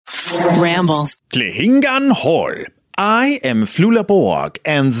Ramble. Klingan Hall. I am Flula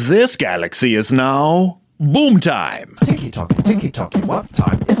and this galaxy is now boom time. Tiki-toki, what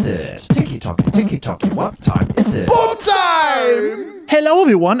time is it? Tiki-toki, what time is it? Boom time! Hello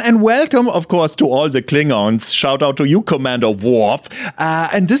everyone and welcome, of course, to all the Klingons. Shout out to you, Commander Worf.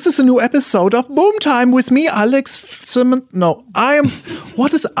 And this is a new episode of Boom Time with me, Alex Simmons. No, I am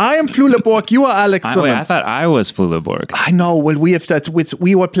Flula Borg. You are Alex Simmons. Wait, I thought I was Flula Borg. I know. Well, we have that.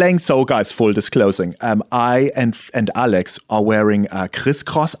 We were playing. So, guys, full disclosing. I and Alex are wearing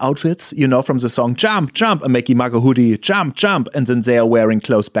crisscross outfits. You know, from the song "Jump, Jump," a Mickey Maga hoodie, jump, jump, and then they are wearing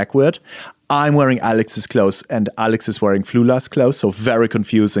clothes backward. I'm wearing Alex's clothes, and Alex is wearing Flula's clothes. So very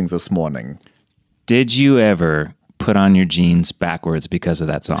confusing this morning. Did you ever put on your jeans backwards because of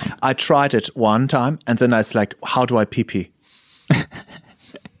that song? I tried it one time, and then I was like, "How do I pee-pee?"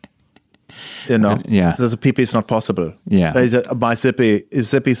 You know, yeah. The pee-pee is not possible. Yeah, my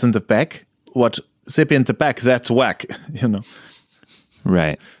zippy's in the back. What zippy in the back? That's whack. You know,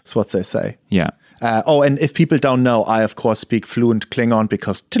 right? That's what they say. Yeah. And if people don't know, I of course speak fluent Klingon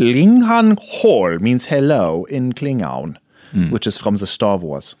because Klingan Hall means hello in Klingon, which is from the Star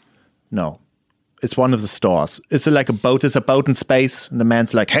Wars. No, it's one of the stars. It's like a boat. It's a boat in space, and the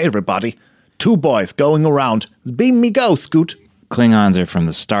man's like, "Hey, everybody, two boys going around. Beam me, go, Scoot." Klingons are from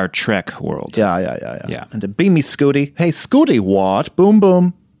the Star Trek world. Yeah. And the beam me, Scooty. Hey, Scooty, what? Boom,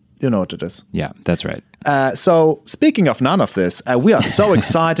 boom. You know what it is. Yeah, that's right. So speaking of none of this, we are so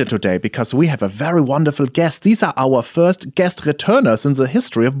excited today because we have a very wonderful guest. These are our first guest returners in the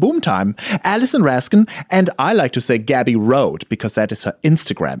history of Boom Time. Allison Raskin, and I like to say Gaby wrote because that is her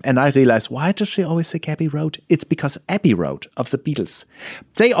Instagram. And I realized, why does she always say Gaby wrote? It's because Abbey Road of the Beatles.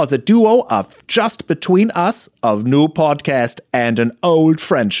 They are the duo of Just Between Us, of new podcast, and an old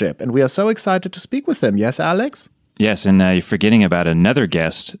friendship. And we are so excited to speak with them. Yes, Alex? Yes, and you're forgetting about another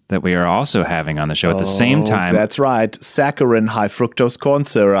guest that we are also having on the show at the same time. That's right. Saccharin high fructose corn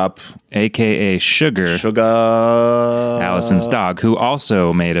syrup. A.K.A. Sugar. Allison's dog, who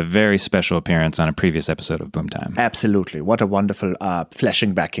also made a very special appearance on a previous episode of Boom Time. Absolutely. What a wonderful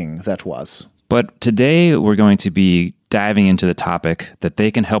flashing backing that was. But today we're going to be diving into the topic that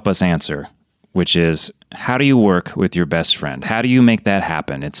they can help us answer, which is, how do you work with your best friend? How do you make that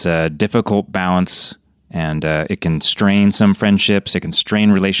happen? It's a difficult balance. And it can strain some friendships, it can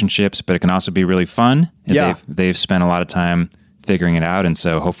strain relationships, but it can also be really fun. And yeah. They've spent a lot of time figuring it out, and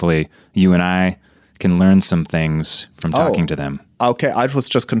so hopefully you and I can learn some things from talking to them. Okay, I was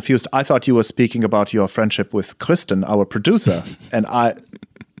just confused. I thought you were speaking about your friendship with Kristen, our producer, and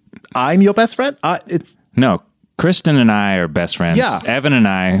I'm your best friend? No, Kristen and I are best friends. Yeah. Evan and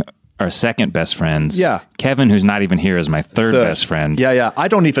I are second best friends. Yeah. Kevin, who's not even here, is my third best friend. Yeah. I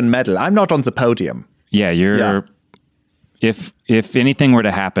don't even medal. I'm not on the podium. Yeah, if anything were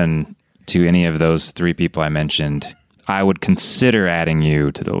to happen to any of those three people I mentioned, I would consider adding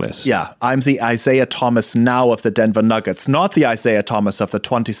you to the list. Yeah, I'm the Isaiah Thomas now of the Denver Nuggets, not the Isaiah Thomas of the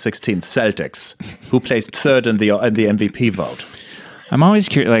 2016 Celtics, who placed third in the MVP vote. I'm always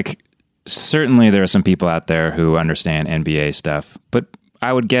curious, certainly there are some people out there who understand NBA stuff, but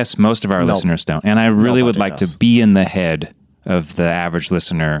I would guess most of our listeners don't. And I really would like to be in the head of the average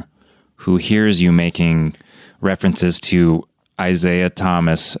listener who hears you making references to Isaiah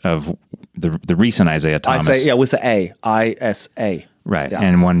Thomas of the recent Isaiah Thomas. With the A, I-S-A. Right, yeah.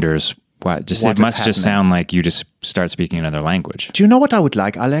 And wonders, it must just sound like you just start speaking another language. Do you know what I would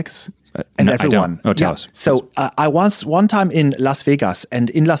like, Alex? And no, everyone. I don't. Tell us. So I was one time in Las Vegas, and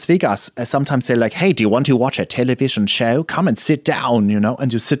in Las Vegas, sometimes they're like, "Hey, do you want to watch a television show? Come and sit down," you know.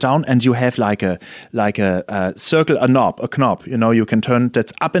 And you sit down, and you have like a circle, a knob, you know. You can turn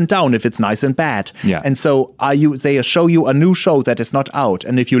that's up and down if it's nice and bad. Yeah. And so they show you a new show that is not out,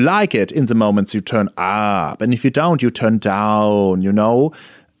 and if you like it in the moments, you turn up, and if you don't, you turn down, you know.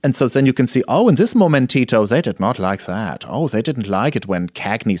 And so then you can see, in this momentito, they did not like that. Oh, they didn't like it when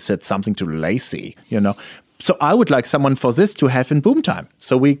Cagney said something to Lacey, you know. So I would like someone for this to have in Boom Time.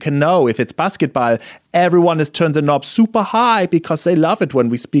 So we can know if it's basketball, everyone has turned the knob super high because they love it when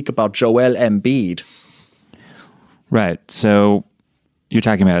we speak about Joel Embiid. Right. So you're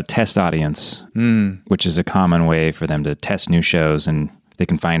talking about a test audience, which is a common way for them to test new shows, and they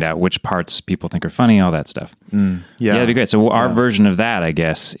can find out which parts people think are funny, all that stuff. Yeah, that'd be great. So our version of that, I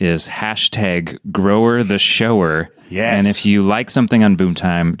guess, is #GrowerTheShower. Yes. And if you like something on Boom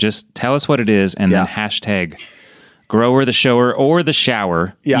Time, just tell us what it is, and then #GrowerTheShower or The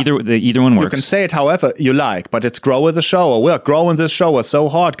Shower. Yeah. Either one works. You can say it however you like, but it's Grower the Shower. We're growing this shower so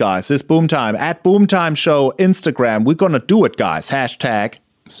hard, guys. This Boom Time. @BoomTime Show, Instagram. We're going to do it, guys. #.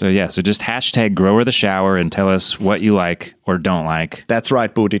 So just hashtag #GrowerTheShower and tell us what you like or don't like. That's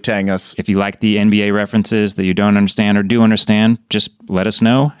right, Booty Tangers. If you like the NBA references that you don't understand or do understand, just let us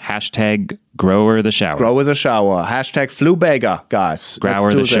know. Hashtag #GrowerTheShower. #GrowerTheShower. Hashtag Flubager, guys.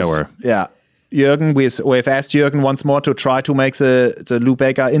 #GrowerTheShower. Yeah. Jürgen, we've asked Jürgen once more to try to make the Lou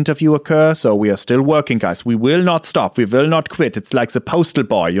Bega interview occur, so we are still working, guys. We will not stop. We will not quit. It's like the postal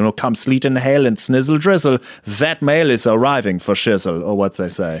boy, come sleet and hail and snizzle drizzle. That mail is arriving for shizzle, or what they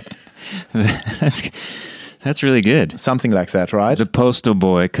say. That's really good. Something like that, right? The postal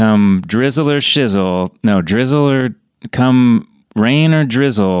boy, come drizzle or shizzle. No, drizzle or come rain or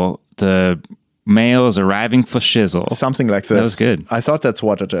drizzle. The mail is arriving for shizzle. Something like this. That was good. I thought that's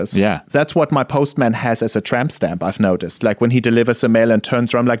what it is. Yeah. That's what my postman has as a tramp stamp, I've noticed. Like when he delivers a mail and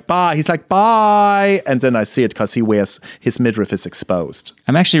turns around like, bye, he's like, bye. And then I see it because his midriff is exposed.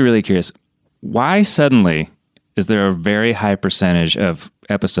 I'm actually really curious. Why suddenly is there a very high percentage of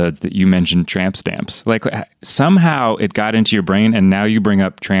episodes that you mentioned tramp stamps? Like somehow it got into your brain and now you bring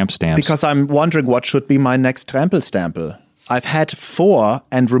up tramp stamps. Because I'm wondering what should be my next trample stample. I've had 4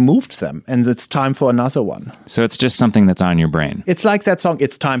 and removed them, and it's time for another one. So it's just something that's on your brain. It's like that song,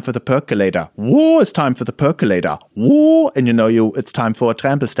 It's Time for the Percolator. Whoa, it's time for the percolator. Whoa, and it's time for a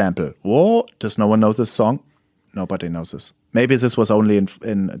trample stample. Whoa, does no one know this song? Nobody knows this. Maybe this was only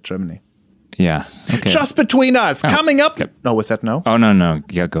in Germany. Yeah. Okay. Just between us, coming up. Okay. No, was that no? Oh, no.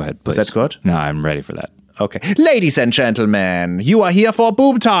 Yeah, go ahead, please. Was that good? No, I'm ready for that. Okay. Ladies and gentlemen, you are here for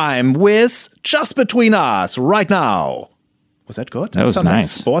Boom Time with Just Between Us right now. Was that good? That was sounds nice. Like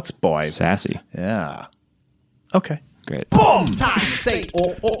Sports boy. Sassy. Yeah. Okay. Great. Boom time, say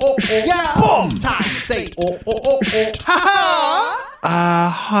yeah. Boom time, say ha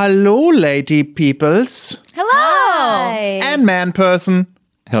ha. Hello, lady peoples. Hello. And man person.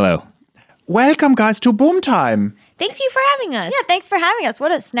 Hello. Welcome, guys, to Boom Time. Thank you for having us. Yeah, thanks for having us.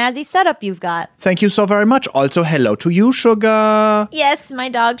 What a snazzy setup you've got. Thank you so very much. Also, hello to you, Sugar. Yes, my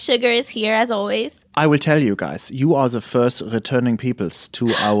dog Sugar is here as always. I will tell you guys, you are the first returning peoples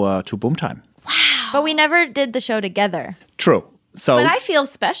to Boom Time. But we never did the show together. True. So But I feel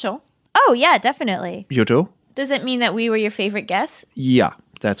special. Oh, yeah, definitely. you do? Does it mean that we were your favorite guests? Yeah,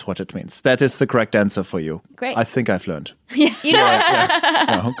 that's what it means. That is the correct answer for you. Great. I think I've learned. You know,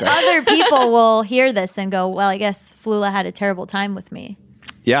 Yeah, okay. other people will hear this and go, well, I guess Flula had a terrible time with me.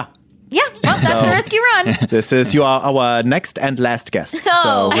 Yeah. Yeah, well, that's the risk you run. This is you are our next and last guest.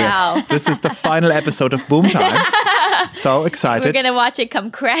 Oh, wow. This is the final episode of Boom Time. So excited. We're going to watch it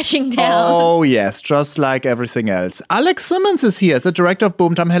come crashing down. Oh, yes, just like everything else. Alex Simmons is here, the director of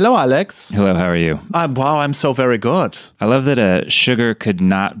Boom Time. Hello, Alex. Hello, how are you? Wow, I'm so very good. I love that Sugar could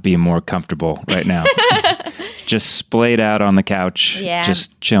not be more comfortable right now. Just splayed out on the couch, Yeah.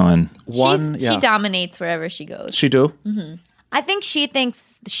 just chilling. She dominates wherever she goes. She do? I think she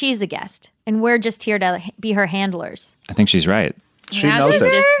thinks she's a guest, and we're just here to be her handlers. I think she's right. She Now knows she's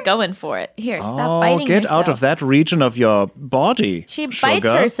it. just going for it. Here, stop biting Get yourself. out of that region of your body. She Sugar.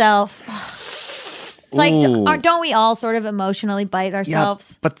 bites herself. It's like, Ooh. don't we all sort of emotionally bite Yeah,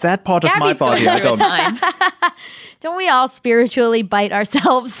 ourselves? but that part of my Gabby's going body, I through a don't. time. Don't we all spiritually bite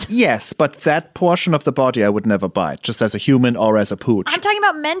ourselves? Yes, but that portion of the body I would never bite, just as a human or as a pooch. I'm talking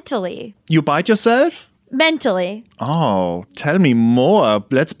about mentally. You bite yourself? Mentally. Oh, tell me more.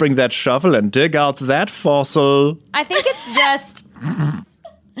 Let's bring that shovel and dig out that fossil. I think it's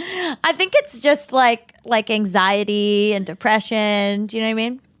just like anxiety and depression. Do you know what I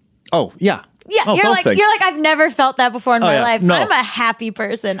mean? Oh, yeah. Yeah, Oh, you're those like things. I've never felt that before in my yeah. life. No. I'm a happy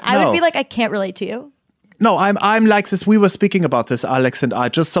person. I No. would be like, I can't relate to you. No, I'm like this. We were speaking about this, Alex and I,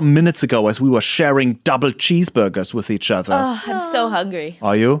 just some minutes ago as we were sharing double cheeseburgers with each other. I'm so hungry.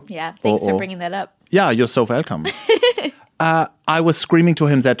 Are you? Yeah, thanks for Uh-oh. bringing that up. Yeah, you're so welcome. I was screaming to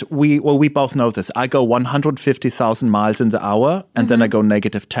him that we both know this. I go 150,000 miles in the hour, and then I go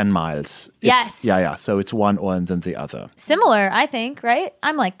negative 10 miles. Yes. Yeah. So it's one or and then the other. Similar, I think, right?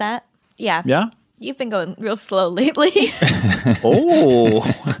 I'm like that. Yeah. Yeah? You've been going real slow lately. Oh.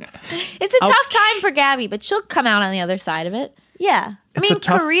 It's a tough time for Gabby, but she'll come out on the other side of it. Yeah. It's a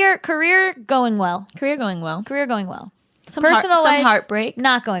tough- career going well. Career going well. Career going well. Some Personal life, some heartbreak.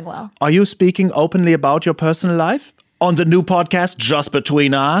 not going well. Are you speaking openly about your personal life on the new podcast, Just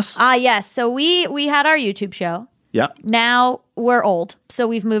Between Us? Yes. So we had our YouTube show. Yeah. Now we're old, so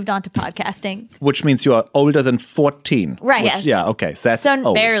we've moved on to podcasting. Which means you are older than 14. Right. Which, Yes. Yeah, okay. That's So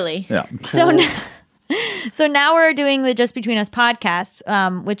old. barely. Yeah. So So now we're doing the Just Between Us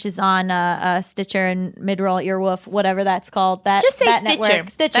podcast, which is on Stitcher and Midroll, Earwolf, whatever that's called. Just say that Stitcher. network.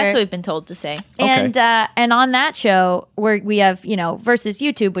 Stitcher. That's what we've been told to say. And on that show, we have, versus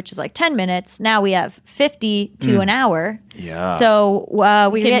YouTube, which is like 10 minutes. Now we have 50 to an hour. Yeah. So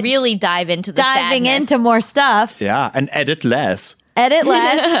we can get really dive into the diving sadness. into more stuff. Yeah, and edit less. Edit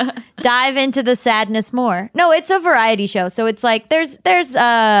less, dive into the sadness more. No, it's a variety show. So it's like there's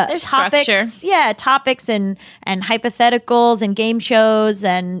topics, structure. yeah, topics and hypotheticals and game shows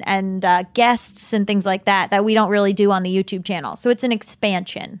and guests and things like that we don't really do on the YouTube channel. So it's an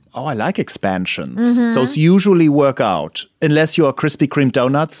expansion. Oh, I like expansions. Those usually work out. Unless you're Krispy Kreme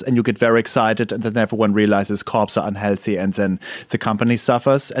donuts and you get very excited and then everyone realizes carbs are unhealthy and then the company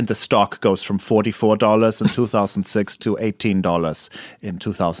suffers and the stock goes from $44 in 2006 to $18 in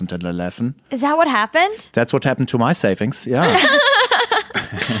 2011. Is that what happened? That's what happened to my savings, yeah.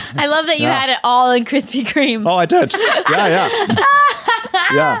 I love that you had it all in Krispy Kreme. Oh, I did. Yeah.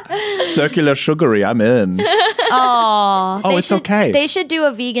 Yeah. Circular sugary, I'm in. Oh, it's okay. They should do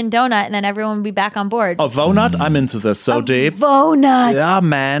a vegan donut and then everyone will be back on board. Oh, Vonut, I'm into this so deep. Vonut. Yeah,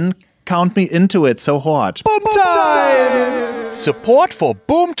 man. Count me into it so hard. Boom Time! Support for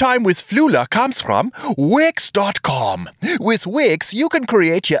Boom Time with Flula comes from Wix.com. With Wix, you can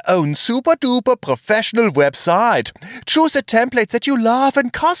create your own super duper professional website. Choose a template that you love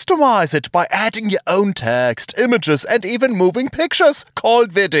and customize it by adding your own text, images, and even moving pictures called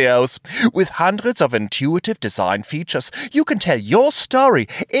videos. With hundreds of intuitive design features, you can tell your story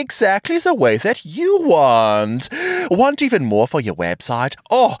exactly the way that you want. Want even more for your website?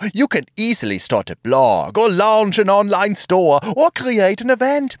 Oh, you can easily start a blog or launch an online store or create an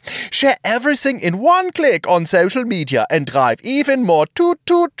event. Share everything in one click on social media and drive even more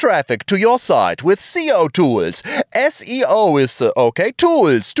toot-toot traffic to your site with SEO tools. SEO is the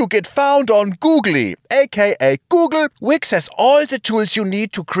tools to get found on Googly, aka Google. Wix has all the tools you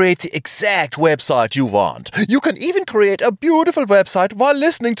need to create the exact website you want. You can even create a beautiful website while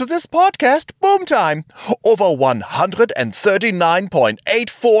listening to this podcast, Boom Time. Over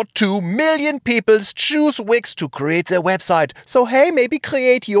 139.842 million people choose Wix to create their website. So hey, maybe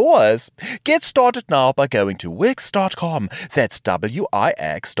create yours. Get started now by going to Wix.com. That's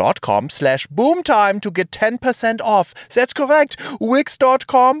Wix.com/boomtime to get 10% off. That's correct.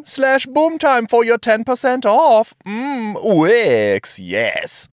 Wix.com/boomtime for your 10% off. Wix,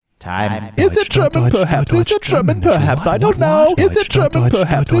 yes. Time. Is it German? Perhaps. Is it German? Perhaps. I don't know. Is it German?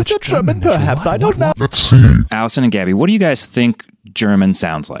 Perhaps. Is it German? Perhaps. I don't know. Let's see. Allison and Gaby, what do you guys think German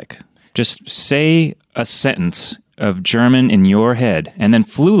sounds like? Just say a sentence of German in your head, and then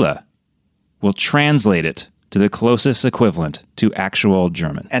Flula will translate it to the closest equivalent to actual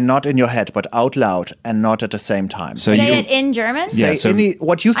German. And not in your head, but out loud, and not at the same time. So Say you, it in German? Yeah, Say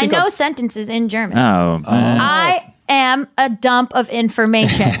what you I think know of. sentences in German. oh, I am a dump of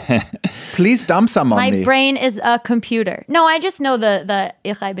information. Please dump some on My me. brain is a computer. No, I just know the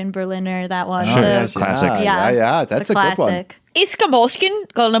Ich bin Berliner, that one. Sure. The- Classic. Yeah, that's the a good one. classic.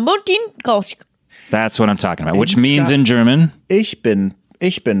 that's what I'm talking about, which means in German, Ich bin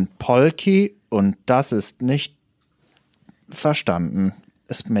Polki und das ist nicht verstanden.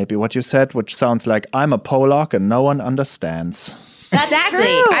 Is maybe what you said, which sounds like I'm a Polak and no one understands. Exactly.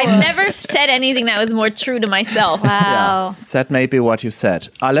 true. I've never said anything that was more true to myself. Wow. That may be what you said.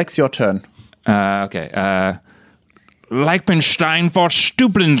 Alex, your turn. okay. Leichenstein vor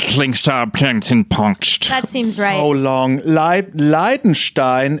Stublenklingstaplentingpunkt. That seems right. So long.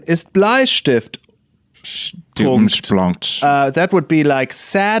 Leidenstein ist Bleistift. That would be like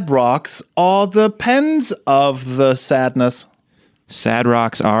sad rocks or the pens of the sadness. Sad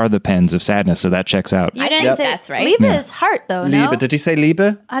rocks are the pens of sadness, so that checks out. You didn't Yep. say That's right. Liebe is heart, though, no? Liebe. Did he say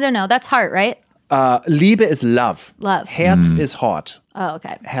Liebe? I don't know. That's heart, right? Liebe is love. Love. Herz is heart. Oh,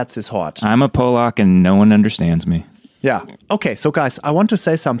 okay. Herz is heart. I'm a Polak and no one understands me. Yeah. Okay, so guys, I want to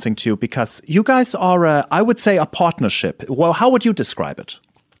say something to you because you guys are, I would say, a partnership. Well, how would you describe it?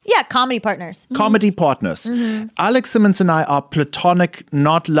 Yeah, comedy partners. Comedy partners. Alex Simmons and I are platonic,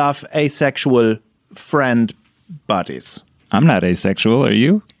 not love, asexual friend buddies. I'm not asexual, are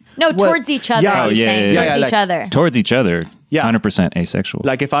you? No, towards each other. yeah. he's Oh, yeah, saying. yeah, Towards yeah, each like- other. Towards each other, Yeah. 100% asexual.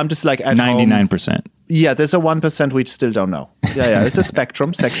 Like if I'm just like at 99%. home, yeah, there's a 1% we still don't know. Yeah, it's a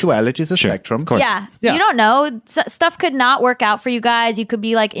spectrum. Sexuality is a Sure, spectrum. of course. Yeah. Yeah. You don't know. Stuff could not work out for you guys. You could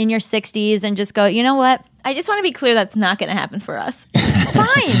be like in your 60s and just go, you know what? I just want to be clear that's not going to happen for us.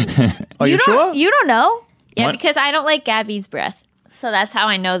 Fine. Are you don't- sure? You don't know. Yeah, What? because I don't like Gabby's breath. So that's how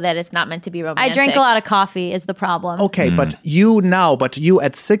I know that it's not meant to be romantic. I drink a lot of coffee is the problem. Okay, but you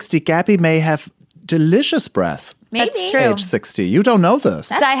at 60, Gaby may have delicious breath. Maybe. That's true. Age 60. You don't know this.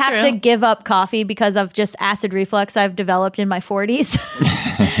 So I have true. to give up coffee because of just acid reflux I've developed in my 40s.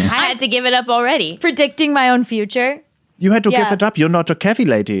 I had to give it up already. Predicting my own future. You had to Yeah. give it up. You're not a coffee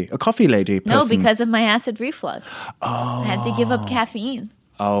lady person. No, because of my acid reflux. I had to give up caffeine.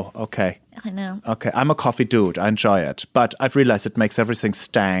 Oh, okay. I know. Okay, I'm a coffee dude. I enjoy it. But I've realized it makes everything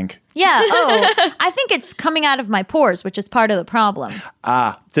stank. Yeah. Oh, I think it's coming out of my pores, which is part of the problem.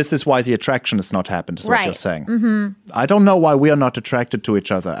 This is why the attraction has not happened, is what Right. you're saying. Mm-hmm. I don't know why we are not attracted to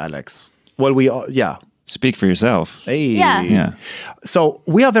each other, Alex. Well, yeah. Speak for yourself. Hey. Yeah. Yeah. So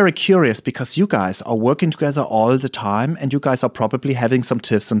we are very curious because you guys are working together all the time and you guys are probably having some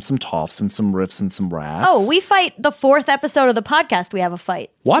tiffs and some toffs and some riffs and some raps. Oh, we fight the 4th episode of the podcast. We have a fight.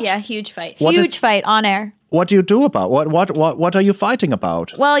 What? Yeah, huge fight. What Huge is- fight on air. What do you do about? What are you fighting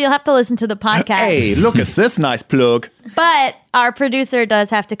about? Well, you'll have to listen to the podcast. Hey, look at this nice plug. But our producer does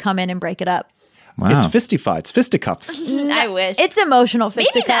have to come in and break it up. Wow. It's fisty fights, fisticuffs. I wish. It's emotional Maybe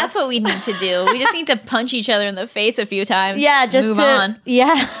fisticuffs. that's what we need to do. We just need to punch each other in the face a few times. Yeah, just move to, on.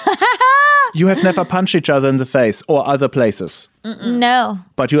 Yeah. You have never punched each other in the face or other places, No.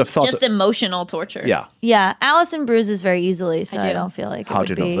 but you have thought. Just emotional torture. yeah. Yeah, Allison bruises very easily, so I, do. don't feel like How it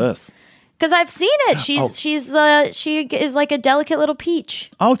do would you be. know this? Because I've seen it. She is like a delicate little peach.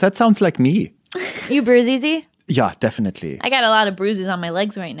 Oh, that sounds like me. You bruise easy? Yeah, definitely. I got a lot of bruises on my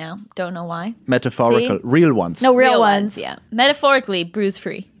legs right now. Don't know why. Metaphorical, See? real ones. No, real ones. Yeah. Metaphorically, bruise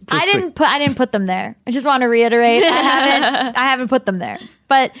free. I didn't put them there. I just want to reiterate. I haven't put them there.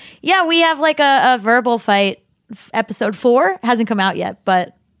 But yeah, we have like a verbal fight. Episode 4 hasn't come out yet,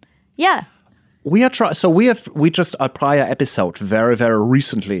 but yeah. We are so we just a prior episode very very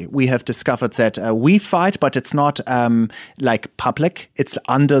recently we have discovered that we fight, but it's not like public. It's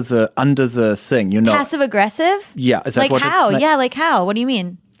under the thing, you know. Passive aggressive? Yeah, is that Like what how? it's like? Yeah, like how? What do you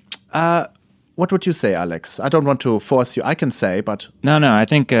mean? What would you say, Alex? I don't want to force you. I can say, but No, I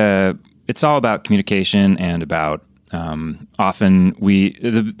think it's all about communication and about often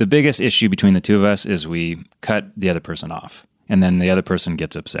the biggest issue between the two of us is we cut the other person off and then the other person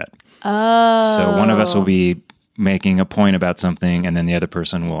gets upset. Oh. So one of us will be making a point about something and then the other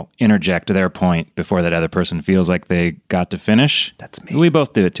person will interject their point before that other person feels like they got to finish. That's me. We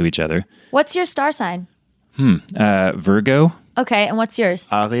both do it to each other. What's your star sign? Virgo. Okay, and what's yours?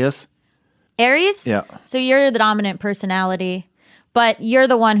 Aries. Aries? Yeah. So you're the dominant personality, but you're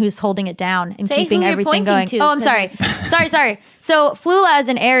the one who's holding it down and Say keeping who you're everything pointing going. to, Oh, I'm 'cause sorry. sorry. So Flula as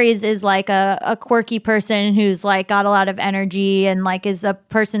an Aries is like a quirky person who's like got a lot of energy and like is a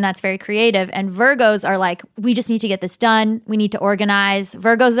person that's very creative. And Virgos are like, we just need to get this done. We need to organize.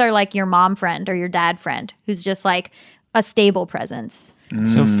 Virgos are like your mom friend or your dad friend who's just like a stable presence.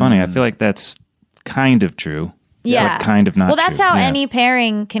 It's so funny. I feel like that's kind of true. Yeah. But kind of not Well, that's true. how Yeah. any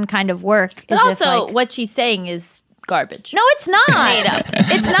pairing can kind of work. But is if, also, like- what she's saying is garbage. no, it's not. Made up.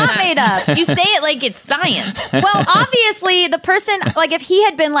 It's not made up. You say it like it's science. Well, obviously, the person, like, if he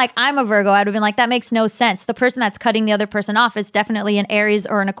had been like, I'm a Virgo, I would have been like, that makes no sense. The person that's cutting the other person off is definitely an Aries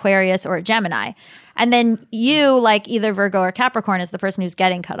or an Aquarius or a Gemini. And then you, like, either Virgo or Capricorn, is the person who's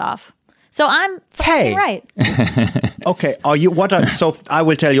getting cut off. So I'm Hey. right. Okay. So I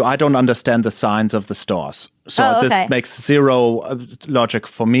will tell you, I don't understand the signs of the stars. So Oh, okay. this makes zero logic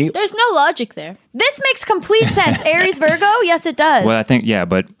for me. There's no logic there. This makes complete sense. Aries, Virgo? Yes, it does. Well, I think, yeah,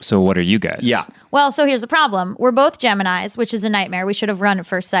 but so what are you guys? Yeah. Well, so here's the problem. We're both Geminis, which is a nightmare. We should have run at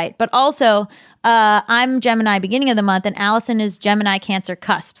first sight. But also, I'm Gemini beginning of the month, and Allison is Gemini Cancer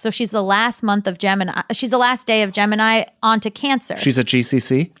cusp. So she's the last month of Gemini. She's the last day of Gemini onto Cancer. She's a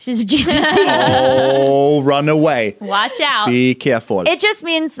GCC. She's a GCC. Oh, run away. Watch out. Be careful. It just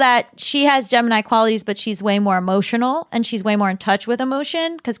means that she has Gemini qualities, but she's way more emotional and she's way more in touch with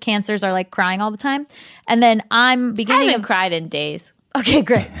emotion because Cancers are like crying all the time. And then I'm I beginning haven't of cried in days. okay,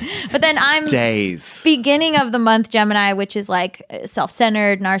 great. But then I'm Days. beginning of the month Gemini, which is like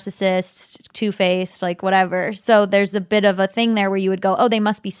self-centered, narcissist, two-faced, like whatever. So there's a bit of a thing there where you would go, oh, they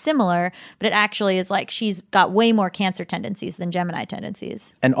must be similar, but it actually is like she's got way more Cancer tendencies than Gemini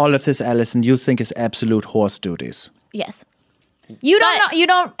tendencies. And all of this, Allison, you think is absolute horse duties. Yes. You But- don't know, you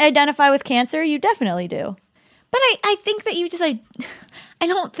don't identify with Cancer? You definitely do. But I think that you just, I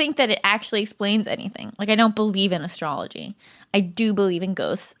don't think that it actually explains anything. Like, I don't believe in astrology. I do believe in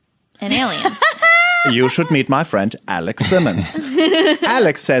ghosts and aliens. You should meet my friend Alex Simmons.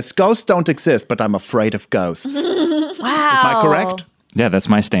 Alex says ghosts don't exist, but I'm afraid of ghosts. Am Wow. I correct? Yeah, that's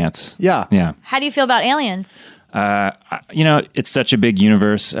my stance. Yeah. Yeah. How do you feel about aliens? It's such a big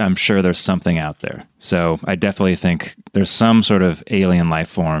universe. I'm sure there's something out there. So I definitely think there's some sort of alien life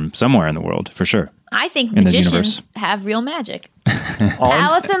form somewhere in the world, for sure. I think In the magicians universe. have real magic.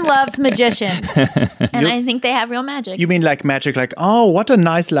 Allison loves magicians. And I think they have real magic. You mean like magic, like, oh, what a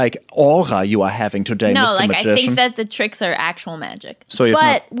nice like aura you are having today, no, Mr. like Magician. I think that the tricks are actual magic. So you've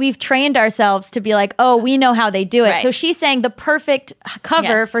But we've trained ourselves to be like, oh, we know how they do it. Right. So she's saying the perfect cover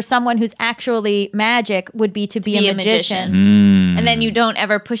Yes. for someone who's actually magic would be to be a magician. And then you don't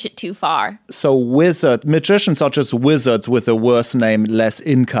ever push it too far. so magicians are just wizards with a worse name, less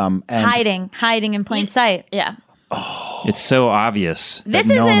income, and Hiding in plain sight. Yeah. It's so obvious This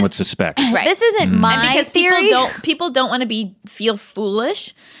that no one isn't- would suspect. Right. This isn't my And because theory. people don't want to feel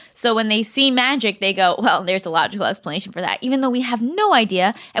foolish. So when they see magic, they go, well, there's a logical explanation for that, even though we have no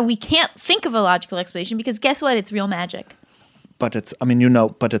idea and we can't think of a logical explanation because guess what? It's real magic. but it's, I mean, you know,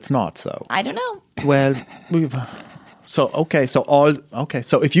 but it's not though. I don't know. Well, so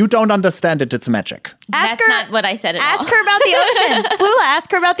if you don't understand it, it's magic. Ask That's her. not what I said at Ask all. her about the ocean. Flula,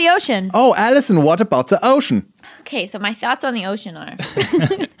 ask her about the ocean. Oh, Allison, what about the ocean? Okay, so my thoughts on the ocean are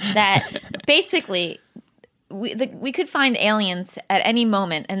that basically we could find aliens at any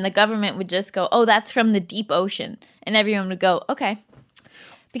moment and the government would just go, oh, that's from the deep ocean. And everyone would go, okay.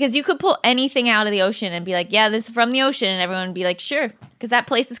 Because you could pull anything out of the ocean and be like, yeah, this is from the ocean. And everyone would be like, sure, because that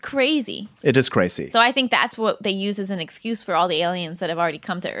place is crazy. It is crazy. So I think that's what they use as an excuse for all the aliens that have already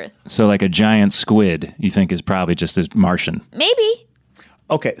come to Earth. So like a giant squid, you think is probably just a Martian. Maybe.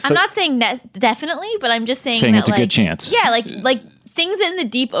 Okay, so I'm not saying that definitely, but I'm just saying Saying that, it's a good chance. Yeah, like things in the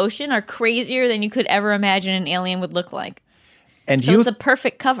deep ocean are crazier than you could ever imagine an alien would look like. and So it's a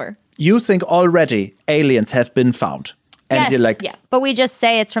perfect cover. you think already aliens have been found. And Yes. you're like, Yeah. But we just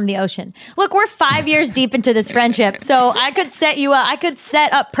say it's from the ocean. Look, we're 5 years deep into this friendship, so I could set you up. I could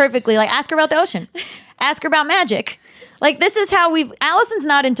set up perfectly. Like, ask her about the ocean. Ask her about magic. Like, this is how Allison's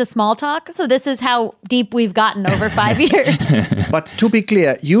not into small talk, so this is how deep we've gotten over 5 years. but to be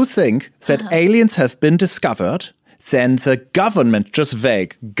clear, you think that aliens have been discovered, then the government, just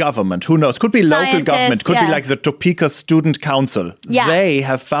vague, government, who knows, could be local Scientists, government, could be yeah. like the Topeka Student Council. Yeah. They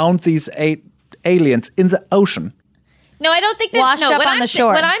have found these aliens in the ocean. No, I don't think that. Washed no, up what on I'm the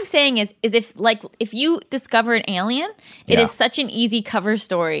shore. What I'm saying is if you discover an alien, it Yeah. is such an easy cover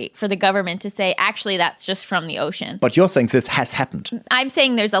story for the government to say, actually, that's just from the ocean. But you're saying this has happened. I'm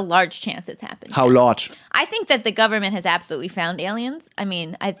saying there's a large chance it's happened. How large? I think that the government has absolutely found aliens. I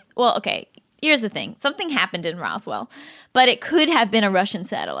mean, okay. Here's the thing: something happened in Roswell, but it could have been a Russian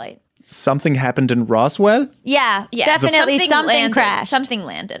satellite. Something happened in Roswell? Yeah, Yeah, definitely something landed, crashed. Something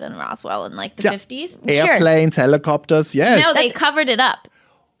landed in Roswell in like the Yeah. 50s. Sure. Airplanes, helicopters, yes. No, they covered it up.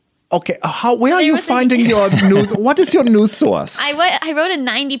 Okay, where are there you was finding your news? What is your news source? I wrote a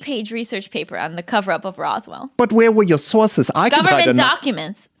 90-page research paper on the cover-up of Roswell. But where were your sources? I could write Government a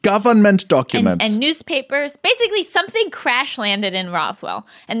documents. government documents. And newspapers. Basically, something crash landed in Roswell.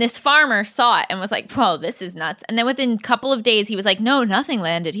 And this farmer saw it and was like, whoa, this is nuts. And then within a couple of days, he was like, no, nothing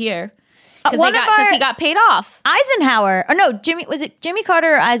landed here. one of Because our- he got paid off. Eisenhower, or no, was it Jimmy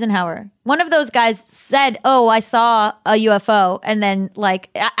Carter or Eisenhower? One of those guys said, "Oh, I saw a UFO," and then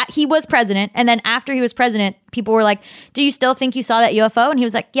he was president, and then after he was president, people were like, "Do you still think you saw that UFO?" And he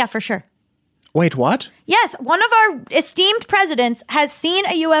was like, "Yeah, for sure." Wait, what? Yes, one of our esteemed presidents has seen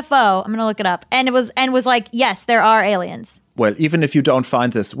a UFO. I'm gonna look it up, and it was like, "Yes, there are aliens." Well, even if you don't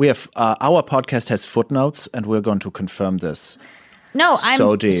find this, we have our podcast has footnotes, and we're going to confirm this. No, I'm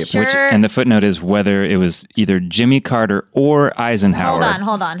So deep. sure. And the footnote is whether it was either Jimmy Carter or Eisenhower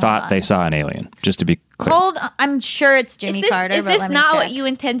Hold on. thought they saw an alien, just to be clear. I'm sure it's Jimmy Carter. Is but this let me not check. what you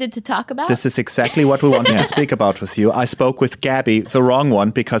intended to talk about? This is exactly what we wanted to speak about with you. I spoke with Gaby, the wrong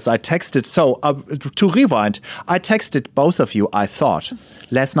one, because I texted. So, to rewind, I texted both of you, I thought,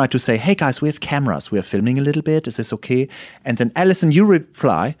 last night to say, hey guys, we have cameras. We are filming a little bit. Is this okay? And then, Allison, you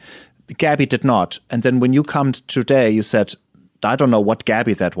reply. Gaby did not. And then when you come today, you said, I don't know what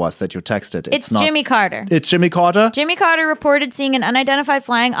Gaby that was that you texted. It's not Jimmy Carter. It's Jimmy Carter? Jimmy Carter reported seeing an unidentified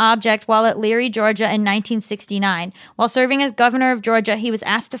flying object while at Leary, Georgia in 1969. While serving as governor of Georgia, he was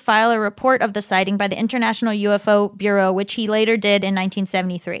asked to file a report of the sighting by the International UFO Bureau, which he later did in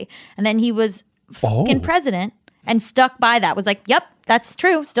 1973. And then he was fucking president and stuck by that. Was like, yep, that's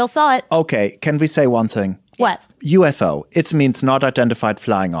true. Still saw it. Okay, can we say one thing? What? UFO, it means not identified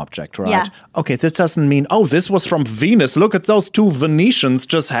flying object, right? Yeah. Okay, this doesn't mean, oh, this was from Venus. Look at those two Venetians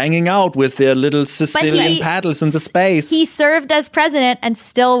just hanging out with their little Sicilian paddles in the space. He served as president and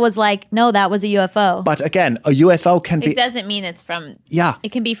still was like, no, that was a UFO. But again, a UFO can It be, doesn't mean it's from. Yeah.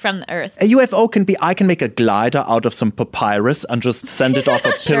 It can be from the Earth. a UFO can be, I can make a glider out of some papyrus and just send it off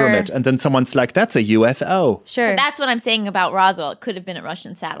a pyramid. And then someone's like, that's a UFO. Sure. That's what I'm saying about Roswell. It could have been a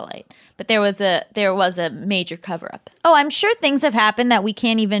Russian satellite, but there was a major cover up. Oh, I'm sure things have happened that we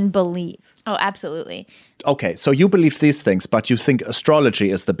can't even believe. Oh, absolutely. Okay, so you believe these things, but you think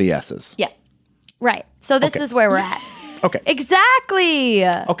astrology is the BS's. Yeah. Right. So this is where we're at. Okay. Exactly.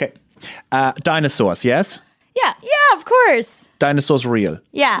 Okay. Dinosaurs, yes? Yeah. Yeah, of course. Dinosaurs real.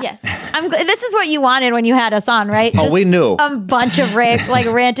 Yeah. Yes. This is what you wanted when you had us on, right? Oh, we knew. A bunch of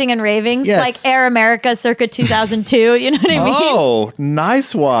ranting and ravings, Yes. like Air America circa 2002. You know what I mean? Oh,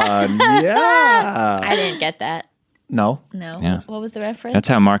 nice one. Yeah. I didn't get that. No. No. Yeah. What was the reference? That's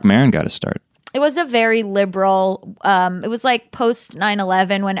how Mark Maron got his start. It was a very liberal, it was like post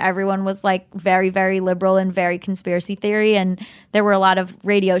 9/11 when everyone was like very, very liberal and very conspiracy theory. And there were a lot of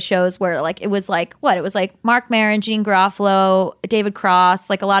radio shows where like, it was like Mark Maron, Gene Garofalo, David Cross,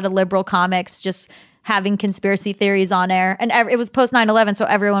 like a lot of liberal comics just having conspiracy theories on air. And it was post 9/11. So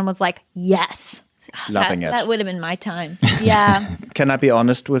everyone was like, yes. Loving it. That would have been my time. Yeah, Can I be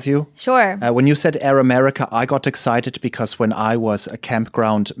honest with you? sure. When you said Air America, I got excited because when I was a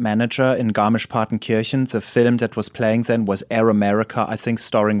campground manager in Garmisch-Partenkirchen, the film that was playing then was Air America, I think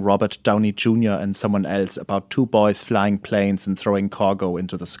starring Robert Downey Jr. and someone else, about two boys flying planes and throwing cargo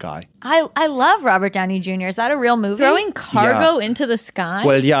into the sky. I love Robert Downey Jr. Is that a real movie? Throwing cargo into the sky?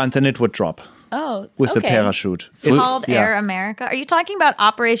 Well, yeah, and then it would drop oh, with okay. the parachute. It's called yeah. Air America. Are you talking about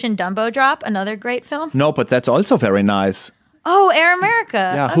Operation Dumbo Drop, another great film? No, but that's also very nice. Oh, Air America.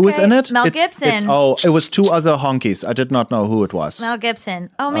 Yeah, who is in it? Mel It- Gibson. it was two other honkies. I did not know who it was. Mel Gibson.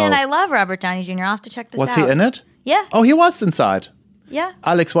 Oh man, Oh. I love Robert Downey Jr. I'll have to check this Was out. he in it? Yeah. Oh, he was inside. Yeah.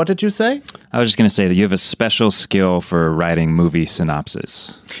 Alex, what did you say? I was just going to say that you have a special skill for writing movie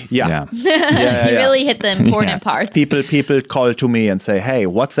synopsis. Yeah. Yeah. He really hit the important parts. People call to me and say, "Hey,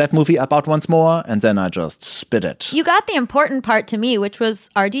 what's that movie about once more?" And then I just spit it. You got the important part to me, which was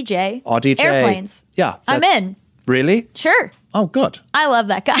RDJ. RDJ. Airplanes. Yeah. I'm that's- in. Really? Sure. Oh, good. I love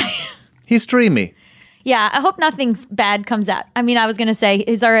that guy. He's dreamy. Yeah, I hope nothing bad comes out. I mean, I was going to say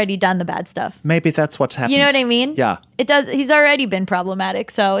he's already done the bad stuff. Maybe that's what happens. You know what I mean? Yeah. It does. He's already been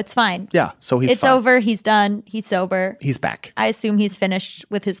problematic, so it's fine. Yeah. So he's It's fine. over. He's done. He's sober. He's back. I assume he's finished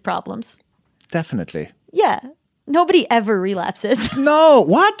with his problems. Definitely. Yeah. Nobody ever relapses. No.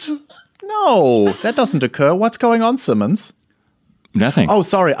 What? No, that doesn't occur. What's going on, Simmons? Nothing. Oh,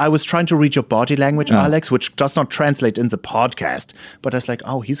 sorry. I was trying to read your body language, Alex, which does not translate in the podcast. But I was like,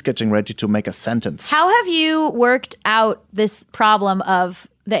 oh, he's getting ready to make a sentence. How have you worked out this problem of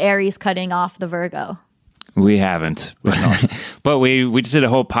the Aries cutting off the Virgo? We haven't. But we just did a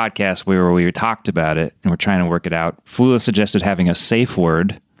whole podcast where we talked about it and we're trying to work it out. Flula suggested having a safe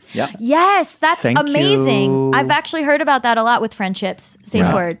word. Yeah. Yes, that's Thank amazing. you. I've actually heard about that a lot with friendships. Safe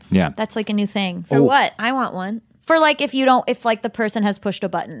Yeah. words. Yeah. That's like a new thing. For what? I want one. For like if like the person has pushed a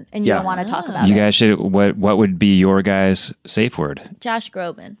button and you Yeah. don't want to talk about You it. guys should, what would be your guys' safe word? Josh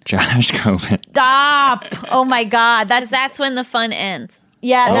Groban. Josh Groban. Stop. Oh my God. That's when the fun ends.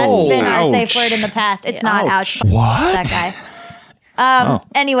 Yeah, that's been our safe Ouch. word in the past. It's not ouch. What? That guy. Oh.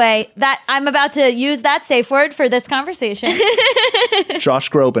 Anyway, that I'm about to use that safe word for this conversation. Josh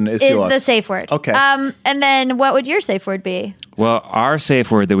Groban is Is yours. the safe word. Okay. And then what would your safe word be? Well, our safe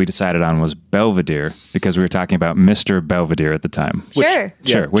word that we decided on was Belvedere because we were talking about Mr. Belvedere at the time. Sure. Yeah,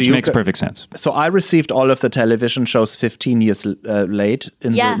 Sure, which do you makes go- perfect sense. So I received all of the television shows 15 years late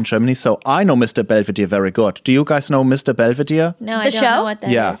in Germany. So I know Mr. Belvedere very good. Do you guys know Mr. Belvedere? No, I The don't show? know what that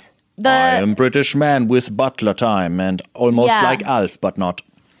is. Yeah. I am British man with butler time and almost Yeah. like Alf, but not.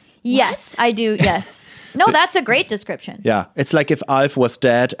 Yes, I do. Yes. No, that's a great description. Yeah, it's like if Alf was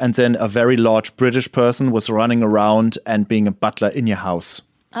dead and then a very large British person was running around and being a butler in your house.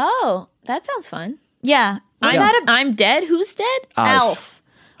 Oh, that sounds fun. Yeah. Was I'm, that I'm dead. Who's dead? Alf.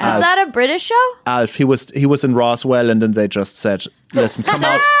 Was that a British show? Alf, he was in Roswell and then they just said, listen, come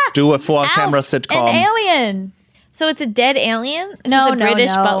out, do a four-camera Alf, sitcom. An alien. So it's a dead alien? No, Who's a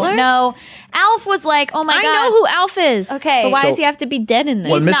British butler? No. Alf was like, oh my I God. know who Alf is. Okay. But why So- does he have to be dead in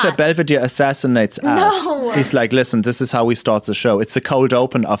this? Well, He's Mr. not. Belvedere assassinates Alf. No. He's like, listen, this is how we start the show. It's a cold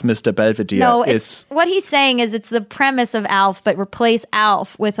open of Mr. Belvedere. No, it's what he's saying is it's the premise of Alf, but replace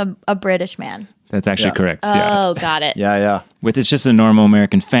Alf with a British man. That's actually Yeah. correct. Yeah. Oh, got it. Yeah. It's just a normal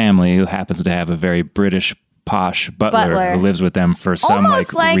American family who happens to have a very British posh butler. Who lives with them for some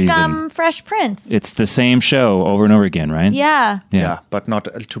Almost like reason. Fresh Prince. It's the same show over and over again, right? Yeah. Yeah, but not,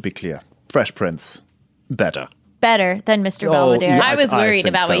 to be clear, Fresh Prince, better. Better than Mr. Oh, Belvedere. yeah. I was I worried think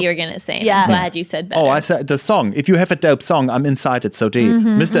about so. what you were going to say. Yeah. I'm glad you said better. Oh, I said the song. If you have a dope song, I'm inside it so deep.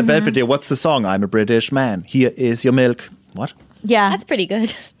 Mm-hmm, Mr. Belvedere, what's the song? I'm a British man. Here is your milk. What? Yeah. That's pretty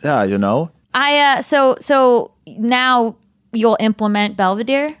good. Yeah, you know. So now you'll implement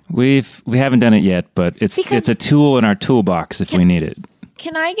Belvedere? We haven't done it yet, but it's Because- a tool in our toolbox if we need it.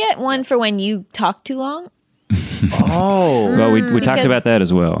 Can I get one for when you talk too long? Oh. Well, we talked Because- about that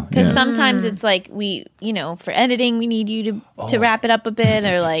as well. Because Yeah. sometimes it's like for editing, we need you to wrap it up a bit,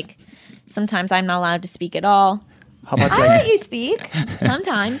 or like sometimes I'm not allowed to speak at all. How about I like let you speak.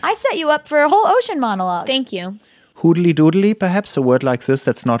 Sometimes. I set you up for a whole ocean monologue. Thank you. hoodly doodly, perhaps? A word like this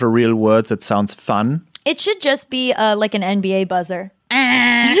that's not a real word that sounds fun. It should just be like an NBA buzzer.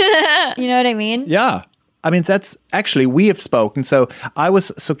 You know what I mean? Yeah. I mean, that's actually, we have spoken. So I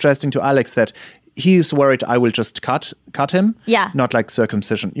was suggesting to Alex that he's worried I will just cut him. Yeah. Not like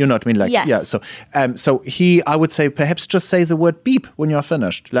circumcision. You know what I mean? Like, Yes. yeah. So I would say perhaps just say the word beep when you're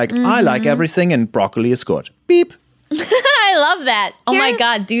finished. Like, Mm-hmm. I like everything and broccoli is good. Beep. I love that. Oh my Here's-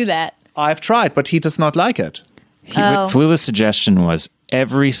 God, do that. I've tried, but he does not like it. Flula's suggestion was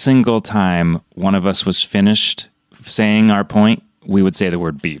every single time one of us was finished saying our point, we would say the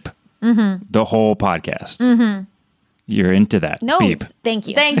word beep. Mm-hmm. The whole podcast. Mm-hmm. You're into that. No, Beep. thank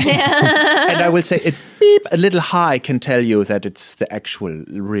you. Thank you. And I will say it beep a little high can tell you that it's the actual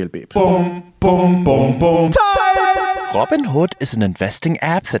real beep. Robinhood is an investing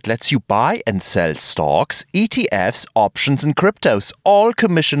app that lets you buy and sell stocks, ETFs, options, and cryptos, all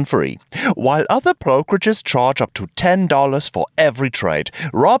commission-free. While other brokerages charge up to $10 for every trade,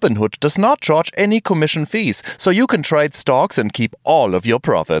 Robinhood does not charge any commission fees, so you can trade stocks and keep all of your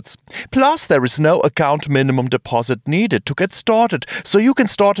profits. Plus, there is no account minimum deposit needed to get started, so you can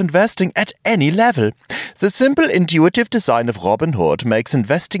start investing at any level. The simple, intuitive design of Robinhood makes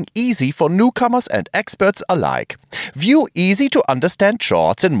investing easy for newcomers and experts alike. View easy-to-understand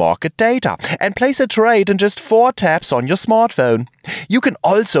charts and market data and place a trade in just 4 taps on your smartphone. You can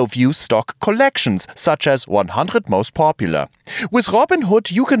also view stock collections, such as 100 most popular. With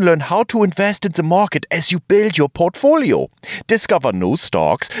Robinhood, you can learn how to invest in the market as you build your portfolio. Discover new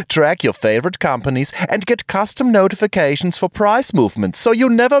stocks, track your favorite companies, and get custom notifications for price movements so you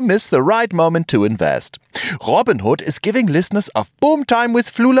never miss the right moment to invest. Robinhood is giving listeners of Boom Time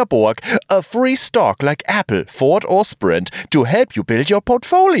with Flula Borg a free stock like Apple, Ford, or Sprint to help you build your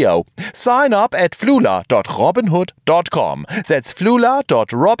portfolio. Sign up at flula.robinhood.com. That's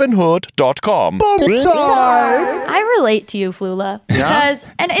flula.robinhood.com. Boom time! I relate to you, Flula. Because,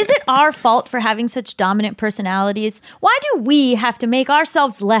 and is it our fault for having such dominant personalities? Why do we have to make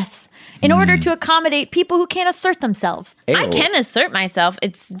ourselves less in order to accommodate people who can't assert themselves? I can assert myself.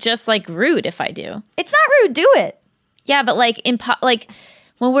 It's just like rude if I do. It's not rude. Do it. Yeah, but like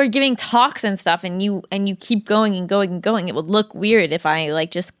when we're giving talks and stuff, and you keep going and going and going, it would look weird if I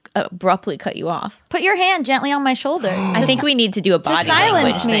like just abruptly cut you off. Put your hand gently on my shoulder. I think we need to do a to body silence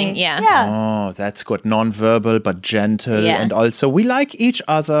language me. thing. Yeah. Oh, that's good. Non-verbal, but gentle. Yeah. And also, we like each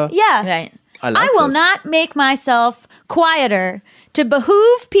other. Yeah. Right. I will this. not make myself quieter to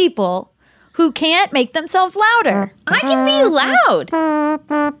behoove people who can't make themselves louder. I can be loud.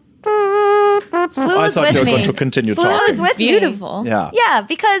 I Flula's thought with you were me. going to continue Flula's talking. with me. Beautiful. Yeah. Yeah,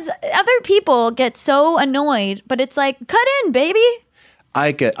 because other people get so annoyed, but it's like, cut in, baby.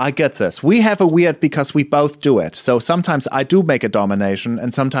 I get this. We have a weird because we both do it. So sometimes I do make a domination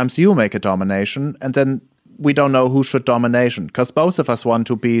and sometimes you make a domination and then we don't know who should domination because both of us want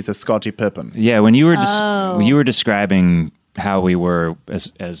to be the Scottie Pippen. Yeah, when you were describing how we were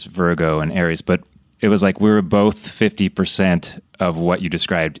as Virgo and Aries, but it was like we were both 50% of what you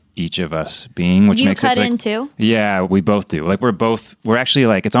described each of us being, which You makes cut it like, in too? Yeah, we both do. Like we're actually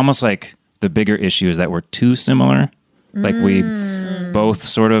like, it's almost like the bigger issue is that we're too similar. Like we both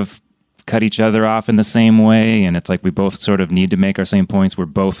sort of cut each other off in the same way, and it's like we both sort of need to make our same points. We're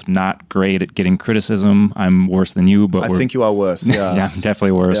both not great at getting criticism. I'm worse than you, but I think you are worse. Yeah. yeah, I'm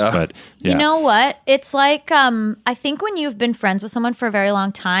definitely worse. Yeah. But yeah. You know what? It's like, I think when you've been friends with someone for a very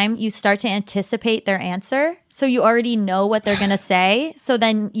long time, you start to anticipate their answer. So you already know what they're going to say. So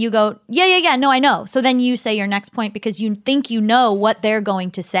then you go, yeah, no, I know. So then you say your next point because you think you know what they're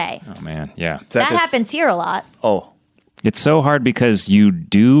going to say. Oh man, yeah. That is- happens here a lot. Oh, It's so hard because you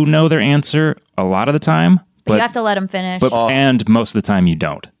do know their answer a lot of the time, But you have to let them finish. and most of the time you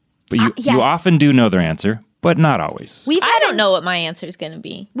don't. But you yes. you often do know their answer, but not always. I don't know what my answer is going to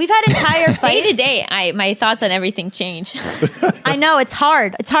be. We've had entire Day fights. to day, my thoughts on everything change. I know it's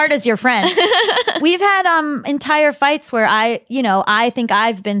hard. It's hard as your friend. We've had entire fights where I think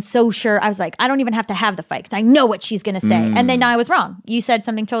I've been so sure. I was like, I don't even have to have the fight because I know what she's going to say. And then I was wrong. You said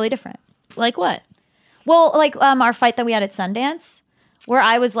something totally different. Like what? Well, like our fight that we had at Sundance, where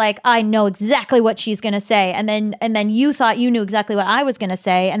I was like, I know exactly what she's gonna say, and then you thought you knew exactly what I was gonna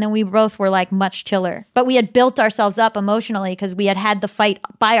say, and then we both were like much chiller. But we had built ourselves up emotionally because we had the fight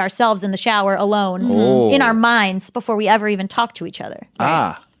by ourselves in the shower alone in our minds before we ever even talked to each other.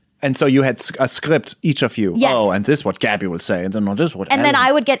 And so you had a script, each of you. Yes. Oh, and this is what Gaby will say, and then this is what And then Ellen.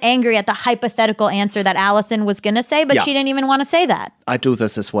 I would get angry at the hypothetical answer that Allison was going to say, but Yeah. she didn't even want to say that. I do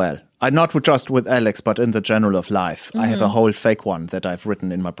this as well. I not just with Alex, but in the general of life. I have a whole fake one that I've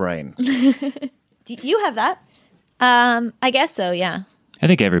written in my brain. Do you have that? I guess so, yeah. I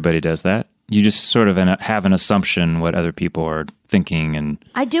think everybody does that. You just sort of have an assumption what other people are thinking, and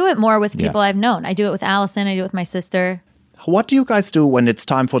I do it more with people I've known. I do it with Allison. I do it with my sister. What do you guys do when it's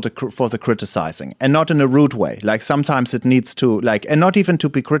time for the criticizing, and not in a rude way? Like sometimes it needs to and not even to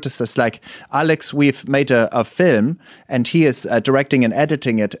be criticized. Like Alex, we've made a film, and he is directing and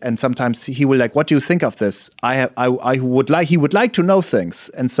editing it, and sometimes he will what do you think of this? He would like to know things,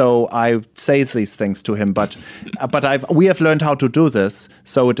 and so I say these things to him. But we have learned how to do this,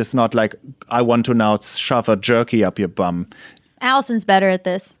 so it is not like I want to now shove a jerky up your bum. Allison's better at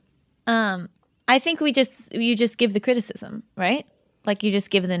this. I think you just give the criticism, right? Like you just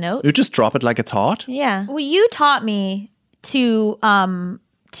give the note. You just drop it like it's hot. Yeah. Well, you taught me to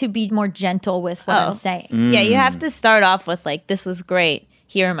be more gentle with what I'm saying. Yeah, you have to start off with this was great.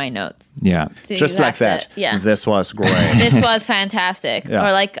 Here are my notes. yeah. So Just you like have that. to- yeah. This was great. This was fantastic. Yeah.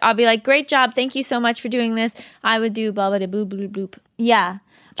 Or I'll be like, great job. Thank you so much for doing this. I would do blah, blah, blah, blah, blah, blah. Yeah.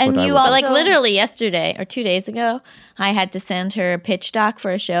 And what I you would do. also But literally yesterday or 2 days ago, I had to send her a pitch doc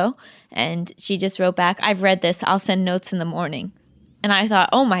for a show. And she just wrote back, I've read this. I'll send notes in the morning. And I thought,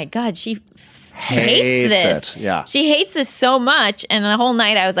 oh my God, she hates this. it. Yeah. She hates this so much. And the whole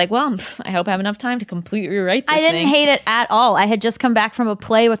night I was like, well, I hope I have enough time to completely rewrite this I didn't thing. hate it at all. I had just come back from a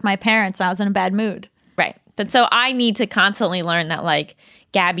play with my parents. I was in a bad mood. Right. But so I need to constantly learn that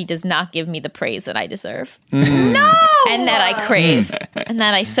Gaby does not give me the praise that I deserve. No! And that I crave. And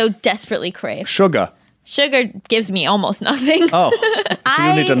that I so desperately crave. Sugar. Sugar gives me almost nothing. Oh, so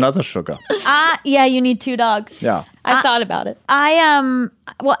you need another sugar. Yeah, you need 2 dogs. Yeah. I thought about it.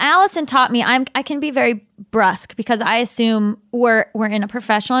 Well, Allison taught me I can be very brusque because I assume we're in a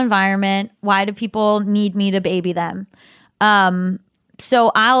professional environment. Why do people need me to baby them?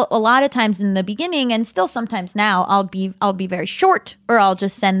 So a lot of times in the beginning, and still sometimes now, I'll be very short, or I'll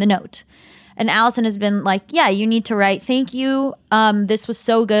just send the note. And Allison has been like, yeah, you need to write, thank you. This was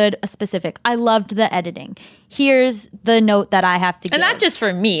so good, a specific. I loved the editing. Here's the note that I have to give. And not just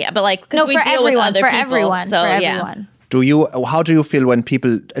for me, but because we for deal everyone, with other for people. everyone, So, for yeah. everyone. How do you feel when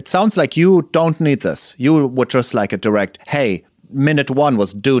people, it sounds like you don't need this. You would just like a direct, hey, minute 1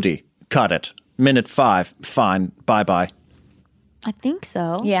 was duty, cut it. Minute 5, fine, bye-bye. I think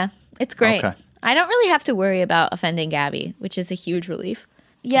so. Yeah, it's great. Okay. I don't really have to worry about offending Gaby, which is a huge relief.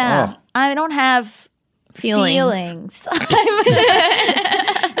 Yeah. Oh. I don't have feelings. No,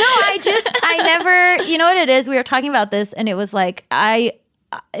 I never, you know what it is? We were talking about this and it was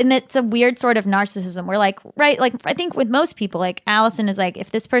and it's a weird sort of narcissism. We're right, I think with most people, Allison is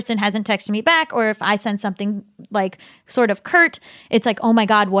if this person hasn't texted me back, or if I send something sort of curt, it's oh my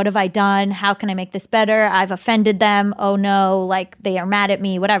God, what have I done? How can I make this better? I've offended them. Oh no, they are mad at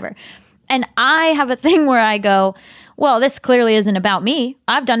me, whatever. And I have a thing where I go, well, this clearly isn't about me.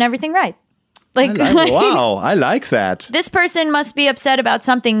 I've done everything right. Wow, I like that. This person must be upset about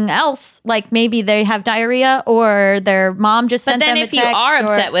something else. Maybe they have diarrhea, or their mom just But sent then them a if text. you are or-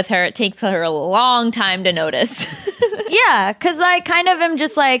 upset with her, it takes her a long time to notice. Yeah, because I kind of am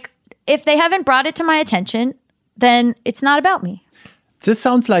just if they haven't brought it to my attention, then it's not about me. This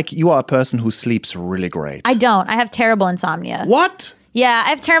sounds like you are a person who sleeps really great. I don't. I have terrible insomnia. What? Yeah, I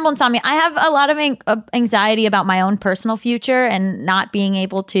have terrible insomnia. I have a lot of anxiety about my own personal future and not being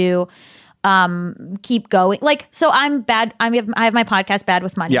able to keep going. So I'm bad. I have my podcast, Bad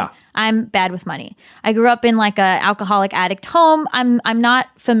with Money. Yeah. I'm bad with money. I grew up in a alcoholic addict home. I'm not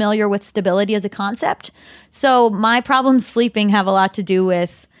familiar with stability as a concept. So my problems sleeping have a lot to do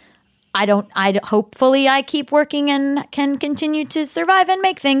with hopefully I keep working and can continue to survive and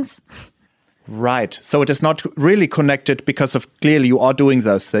make things. Right. So it is not really connected because of clearly you are doing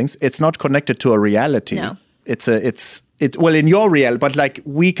those things. It's not connected to a reality. No. Well, in your real, but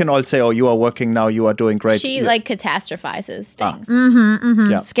we can all say, oh, you are working now, you are doing great. She catastrophizes things.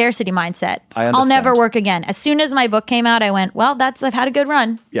 Yeah. Scarcity mindset. I I'll never understand. work again. As soon as my book came out, I went, well, I've had a good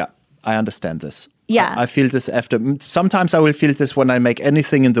run. Yeah, I understand this. Yeah. I feel this sometimes I will feel this when I make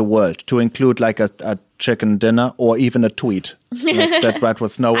anything in the world, to include a chicken dinner or even a tweet. That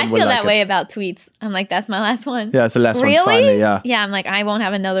was no one I will feel like that it. way about tweets. I'm that's my last one. Yeah, it's the last Really? one finally, yeah. Yeah, I'm I won't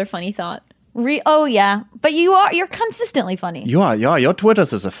have another funny thought. Oh, yeah. But you're consistently funny. You are, yeah, your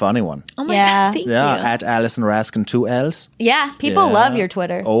Twitter's is a funny one. Oh my Yeah. God, thank Yeah, you. at Allison Raskin 2 L's. Yeah. People Yeah. love your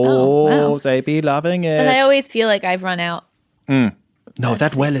Twitter. Oh, wow. they be loving it. But I always feel I've run out. No,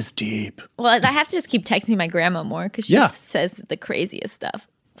 that well is deep. Well, I have to just keep texting my grandma more because she Yeah. says the craziest stuff.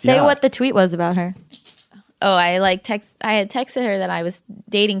 Say Yeah. what the tweet was about her. Oh, I had texted her that I was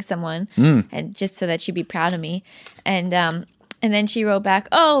dating someone, and just so that she'd be proud of me, and then she wrote back,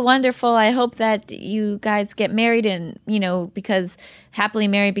 "Oh, wonderful! I hope that you guys get married and because happily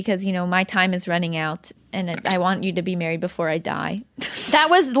married because my time is running out, and I want you to be married before I die."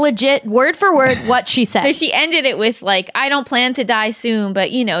 That was legit, word for word, what she So said. she ended it with "I don't plan to die soon, but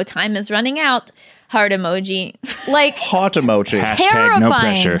time is running out." Heart emoji. Like, Heart emoji. Hashtag no terrifying.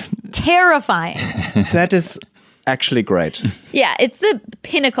 pressure. Terrifying. That is actually great. Yeah, it's the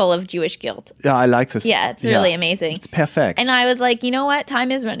pinnacle of Jewish guilt. Yeah, I like this. Yeah, it's really amazing. It's perfect. And I was like, you know what?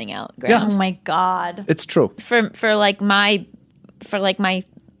 Time is running out. Oh Grams. my God. It's true. For my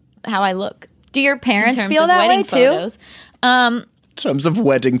how I look. Do your In parents terms feel of that way wedding too? photos. In terms of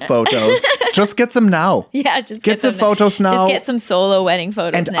wedding photos. Just get them now. Yeah, just Get the them photos now. Just get some solo wedding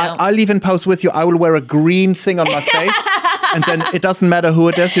photos And now. I'll even post with you. I will wear a green thing on my face. And then it doesn't matter who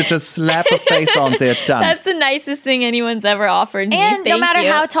it is. You just slap a face on there. Done. That's the nicest thing anyone's ever offered me. And no Thank matter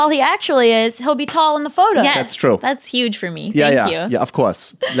you. how tall he actually is, he'll be tall in the photo. Yes, That's true. That's huge for me. yeah, Thank yeah. you. Yeah, of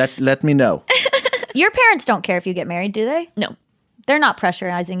course. Let me know. Your parents don't care if you get married, do they? No. They're not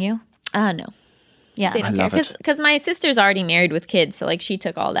pressurizing you. No. Yeah. They don't love care it. because my sister's already married with kids, so she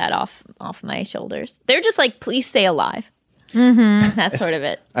took all that off my shoulders. They're just like, please stay alive. Mm-hmm. That's sort of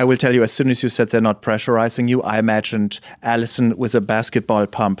it. I will tell you, as soon as you said they're not pressurizing you, I imagined Allison with a basketball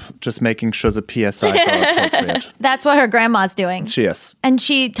pump, just making sure the PSIs are appropriate. That's what her grandma's doing. Cheers. And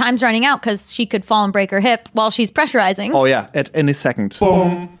time's running out because she could fall and break her hip while she's pressurizing. Oh, yeah, at any second.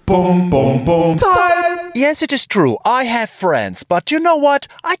 Boom, boom, boom, boom. Time! Yes, it is true. I have friends, but you know what?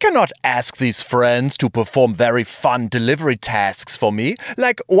 I cannot ask these friends to perform very fun delivery tasks for me.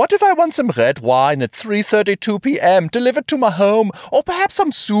 Like, what if I want some red wine at 3:32 p.m. delivered to my home? Or perhaps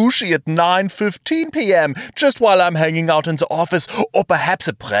some sushi at 9:15 p.m. just while I'm hanging out in the office? Or perhaps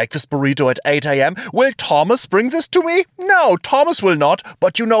a breakfast burrito at 8 a.m.? Will Thomas bring this to me? No, Thomas will not,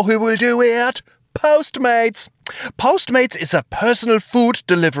 but you know who will do it? Postmates. Postmates is a personal food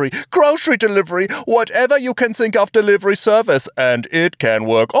delivery, grocery delivery, whatever you can think of delivery service, and it can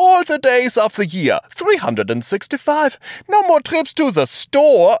work all the days of the year, 365. No more trips to the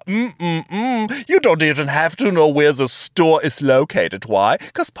store. You don't even have to know where the store is located. Why?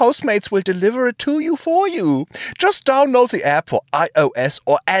 Because Postmates will deliver it to you for you. Just download the app for iOS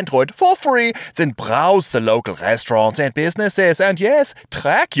or Android for free, then browse the local restaurants and businesses, and yes,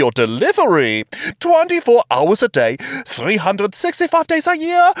 track your delivery. 24 hours a day, 365 days a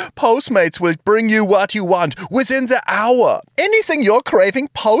year, Postmates will bring you what you want within the hour. Anything you're craving,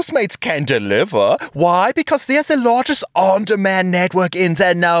 Postmates can deliver. Why? Because they're the largest on-demand network in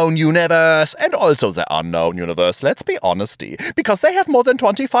the known universe, and also the unknown universe, let's be honesty, because they have more than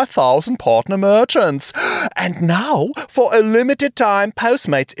 25,000 partner merchants. And now, for a limited time,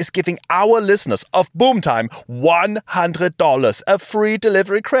 Postmates is giving our listeners of Boomtime $100, a free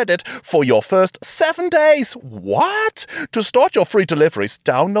delivery credit for your first 7 days. What? To start your free deliveries,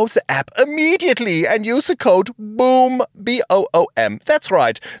 download the app immediately and use the code BOOM, B-O-O-M. That's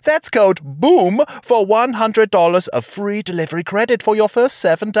right. That's code BOOM for $100 of free delivery credit for your first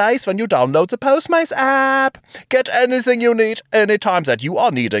 7 days when you download the Postmates app. Get anything you need anytime that you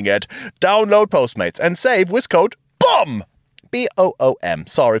are needing it. Download Postmates and save with code BOOM. B-O-O-M.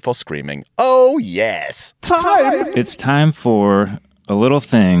 Sorry for screaming. Oh, yes. Time! It's time for a little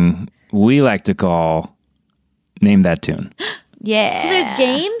thing we like to call Name That Tune. Yeah. There's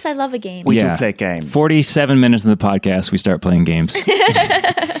games. I love a game. We do play games. 47 minutes in the podcast, we start playing games.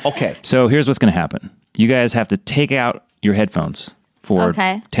 Okay. So here's what's going to happen. You guys have to take out your headphones for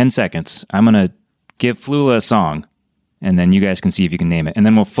 10 seconds. I'm going to give Flula a song, and then you guys can see if you can name it. And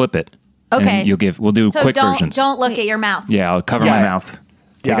then we'll flip it. Okay. And we'll do So quick don't versions. don't look at your mouth. Yeah, I'll cover my mouth.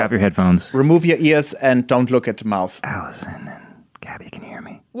 Take off your headphones. Remove your ears and don't look at the mouth. Allison and Gabby, can you hear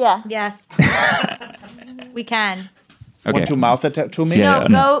me? Yeah. Yes. We can. Okay. Want to mouth it to me? Yeah.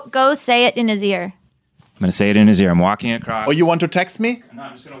 No, go say it in his ear. I'm going to say it in his ear. I'm walking across. Or you want to text me? No,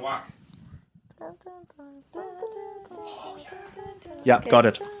 I'm just going to walk. Yeah, got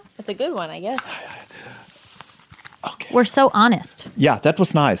it. It's a good one, I guess. We're so honest. Yeah, that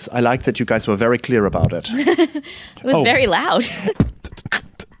was nice. I like that you guys were very clear about it. It was very loud.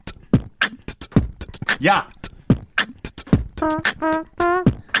 Yeah.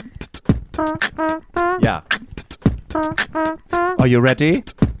 Yeah. Are you ready?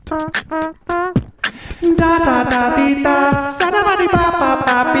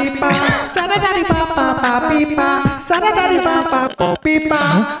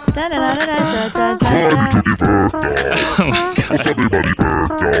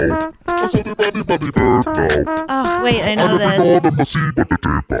 Oh, wait, I know this.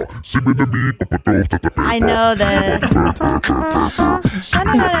 I know this.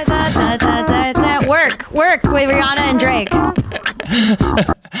 Work. Wait, Rihanna and Drake.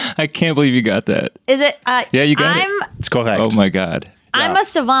 I can't believe you got that. Is it? Yeah, you got it. It's correct. Oh my God. I'm a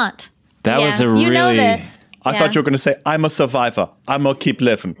savant. That Yeah. was a You really... know this. I thought you were going to say, I'm a survivor. I'm going to keep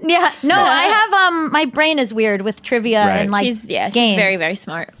living. Yeah, no, I have my brain is weird with trivia Right. and like She's games. very, very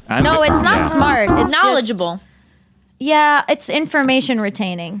smart. No, it's not smart. It's Knowledgeable. It's information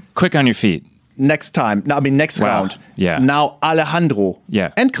retaining. Quick on your feet. Next time. No, I mean, next Wow. round. Yeah. Now, Alejandro.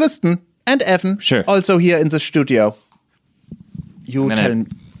 Yeah. And Kristen. And Evan. Sure. Also here in the studio. You I'm tell gonna-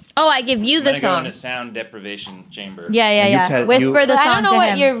 Oh, I give you the song. sound deprivation chamber. Yeah. tell- Whisper you- the But song I don't know to what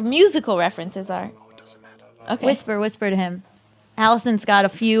him. your musical references are. Okay. Whisper to him. Allison's got a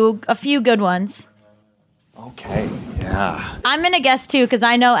few good ones. Okay. Yeah. I'm gonna guess too because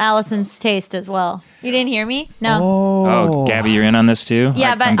I know Allison's taste as well. You didn't hear me? No. Oh, Gabby, you're in on this too?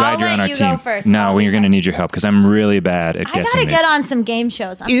 Yeah, but I'm glad I'll you're let on our you team. go first. No, I'll you're leave going to need your help because I'm really bad at I guessing gotta these. get on some game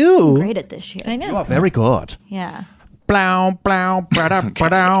shows. I'm Ew. great at this shit. I know. You are very good. Yeah. Blow, blow, brada,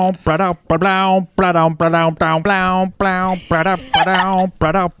 brada, brada, brada, brada, brada, down, blow, blow, brada, brada,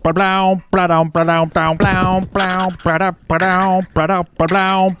 brada, brada, brada, brada, down, blow, blow, brada, brada, brada, brada,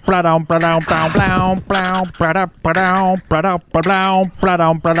 brada, brada, down, blow, blow, brada, brada, brada, brada, brada,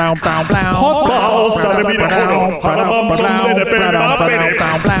 brada, down,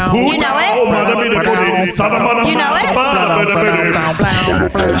 blow. You know it? You know it?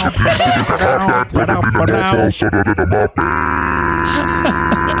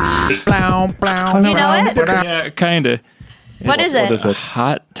 Do you know it? Yeah, kind of. What is it?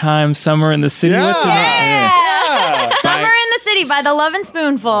 Hot Time Summer in the City. Yeah. What's it? Summer in the City by the Love and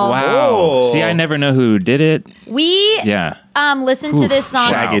Spoonful. Wow. Oh. See, I never know who did it. We Yeah. listened to this song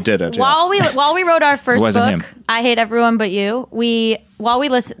Shaggy did it. Yeah. while we wrote our first wasn't book. him. I Hate Everyone But You. While we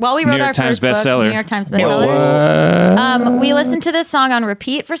wrote York our Times first bestseller. book, New York Times bestseller. We listened to this song on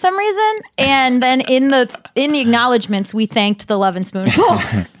repeat for some reason, and then in the acknowledgments, we thanked the Love and Spoonful.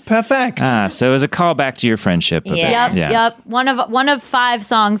 Perfect. So it was a callback to your friendship. a bit. Yeah. Yep. One of 5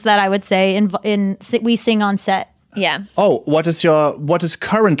 songs that I would say we sing on set. Yeah. Oh, what is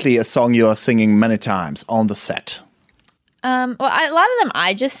currently a song you're singing many times on the set? Well, a lot of them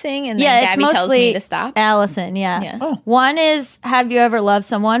I just sing, and then Yeah, it's Gabby tells mostly me to stop. Allison. Yeah. Yeah. Oh. One is "Have You Ever Loved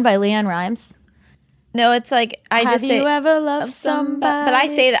Someone" by Leanne Rimes. No, it's like I Have just say you ever loved somebody? but I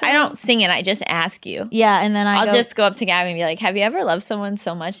say that I don't sing it. I just ask you. Yeah, and then I'll go, just go up to Gabby and be like, "Have you ever loved someone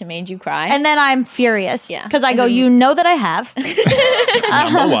so much it made you cry?" and then I'm furious. Yeah. because I And go, then- you know that I have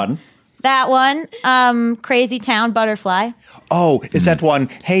Number one. that one. Crazy Town Butterfly. Oh, is that one?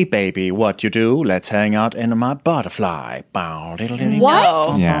 Hey, baby, what you do? Let's hang out in my butterfly.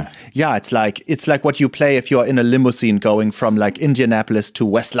 What? Yeah. Yeah, it's like what you play if you're in a limousine going from like Indianapolis to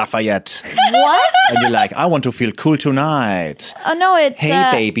West Lafayette, What? and you're like, I want to feel cool tonight. Oh no, it's Hey,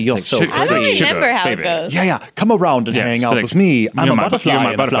 baby, you're like so sugar- I don't pretty. Sugar, remember how baby. it goes. Yeah, come around and Yeah, hang so out like, with me. I'm you're a my butterfly, you're my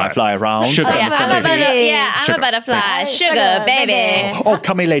and butterfly. fly around. Sugar. Oh, yeah, I'm a I'm Sugar. a butterfly, sugar, Sugar, baby. baby. Oh,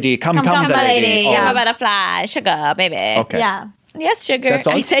 come here, lady. Come, Come, the lady. lady. Oh, I'm a butterfly, sugar, baby. okay. Yeah, Yes, sugar. That's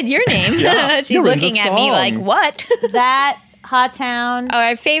all- I said your name. Yeah, She's you're in the looking at me song. like, what? that Hot Town.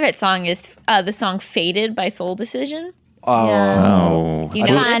 Our favorite song is the song "Faded" by Soul Decision. Oh. You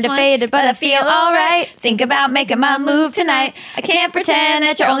know Kinda this one? faded, but I feel alright. Think about making my move tonight. I can't pretend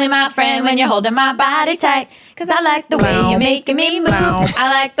that you're only my friend when you're holding my body tight. Cause I like the way you're making me move.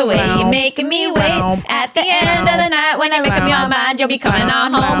 I like the way you're making me wait. At the end of the night, when you make up your mind, you'll be coming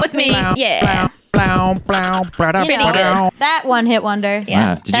on home with me. Yeah. You know, that one hit wonder.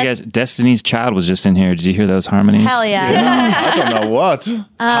 Wow. Did you guys? Destiny's Child was just in here. Did you hear those harmonies? Hell yeah. I don't know what.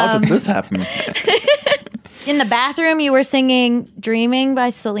 How did this happen? In the bathroom, you were singing "Dreaming" by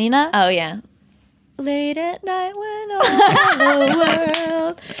Selena. Oh yeah. Late at night when all the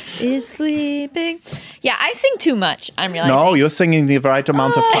world is sleeping. Yeah, I sing too much. I'm realizing. No, you're singing the right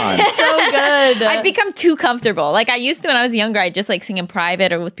amount of times. So good. I've become too comfortable. Like I used to when I was younger, I'd just like sing in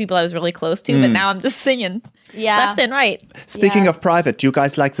private or with people I was really close to. But now I'm just singing left and right. Speaking Yeah. of private, do you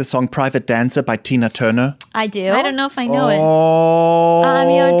guys like the song Private Dancer by Tina Turner? I do. I don't know if I know it. Oh. I'm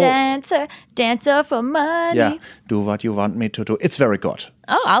your dancer for money. Yeah, do what you want me to do. It's very good.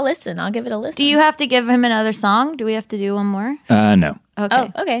 Oh, I'll listen. I'll give it a listen. Do you have to give him another song? Do we have to do one more? No.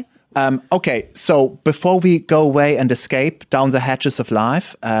 Okay. Oh, okay. Okay, so before we go away and escape down the hatches of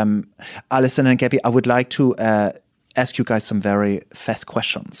life, Allison and Gabby, I would like to ask you guys some very fast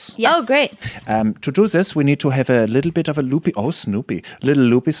questions. Yes. Oh, great. To do this, we need to have a little bit of a loopy. Oh, Snoopy. Little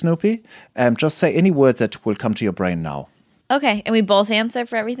loopy Snoopy. Just say any word that will come to your brain now. Okay, and we both answer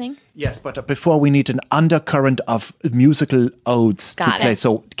for everything? Yes, but before we need an undercurrent of musical odes to Got play. it.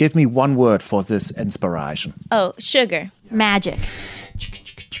 So give me one word for this inspiration. Oh, sugar. Magic.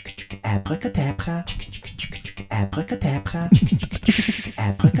 Abracadabra. Abracadabra.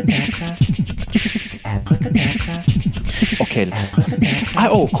 Abracadabra. Abracadabra. Okay.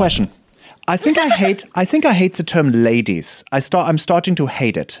 Question. I think I hate the term ladies. I'm starting to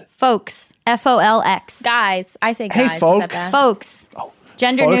hate it. Folks. Folx. Guys. I say Hey, guys. Is that folks. bad? Folks.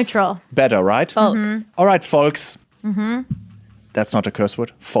 Gender Folks? neutral. Better, right? Folks. All right, folks. That's not a curse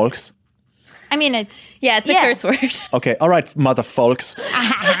word. Folks. I mean, it's Yeah, it's a curse word. Okay, all right, mother folks.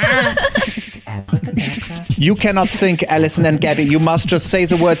 You cannot think, Allison and Gaby. You must just say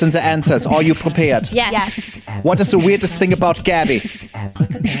the words and the answers. Are you prepared? Yes. What is the weirdest thing about Gaby?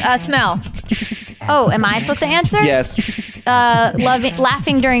 Smell. Oh, am I supposed to answer? Yes.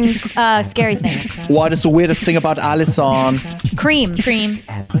 Laughing during scary things. What is the weirdest thing about Allison? Cream. Cream.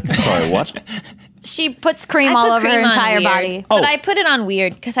 Sorry, what? She puts cream I all put over her cream on entire weird, body. But Oh. I put it on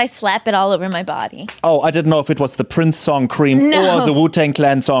weird because I slap it all over my body. Oh, I didn't know if it was the Prince song Cream No. or the Wu-Tang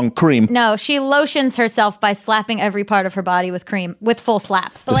Clan song Cream. No, she lotions herself by slapping every part of her body with cream, with full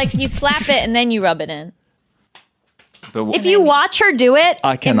slaps. But like you slap it and then you rub it in. But If you watch her do it,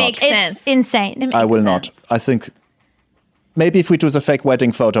 I cannot. makes it's sense. insane. I will Makes not. sense. I think maybe if we do the fake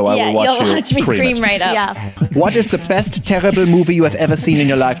wedding photo, I will watch you'll you watch me cream it. right up. Yeah. What is the best terrible movie you have ever seen in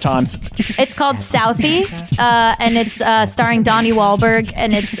your lifetimes? It's called Southie, and it's starring Donnie Wahlberg,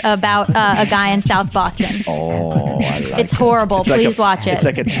 and it's about a guy in South Boston. Oh, I like It's horrible. It's like Please watch it. It's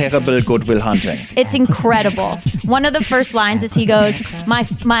like a terrible Good Will Hunting. It's incredible. One of the first lines is he goes, "My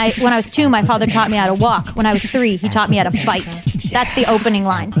when I was 2, my father taught me how to walk. When I was 3, he taught me how to fight." That's the opening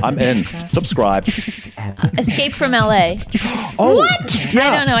line. I'm in. Subscribe. Escape from LA. Oh, What? yeah.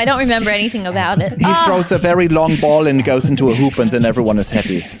 I don't know. I don't remember anything about it. He throws a very long ball and goes into a hoop, and then everyone is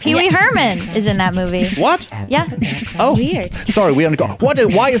happy. Pee Wee Herman is in that movie. What? Yeah. Oh, Weird. Sorry, we don't go.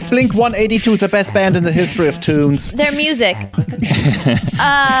 Why is Blink 182 the best band in the history of tunes? Their music.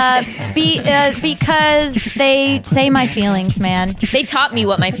 Because they say my feelings, man. They taught me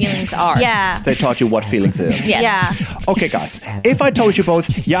what my feelings are. Yeah. They taught you what feelings is. Yes. Yeah. Okay, guys. If I told you both,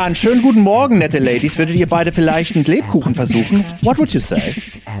 ja, einen schönen guten Morgen, nette Ladies, würdet ihr beide vielleicht einen Lebkuchen versuchen? What would you say?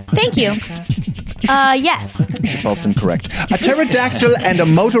 Thank you. Yes. Both incorrect. A pterodactyl and a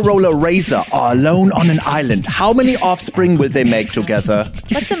Motorola Razr are alone on an island. How many offspring will they make together?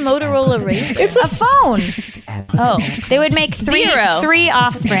 What's a Motorola Razr? It's a phone. Oh. They would make three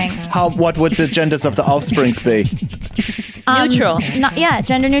offspring. What would the genders of the offsprings be? Neutral.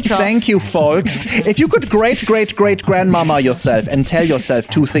 Gender neutral. Thank you, folks. If you could great-great-great-grandmama yourself and tell yourself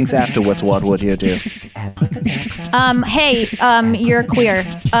 2 things afterwards, what would you do? Hey, you're queer,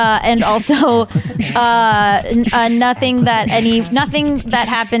 and also nothing that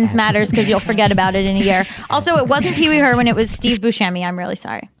happens matters because you'll forget about it in a year. Also, it wasn't Pee Wee Herman; it was Steve Buscemi. I'm really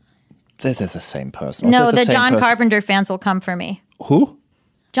sorry. They're the same person. No, They're the same John person. Carpenter fans will come for me. Who?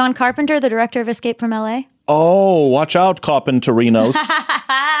 John Carpenter, the director of Escape from LA. Oh, watch out, Carpenterinos.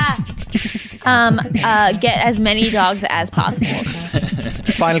 Get as many dogs as possible.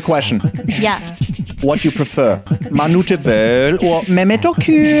 Final question. Yeah. What do you prefer? Manute Böll or Mehmet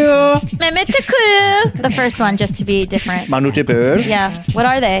Okur? Mehmet The first one, just to be different. Manute Böll. Yeah. What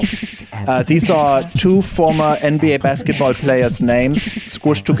are they? These are 2 former NBA basketball players' names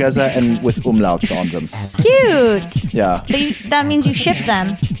squished together and with umlauts on them. Cute. Yeah. That means you ship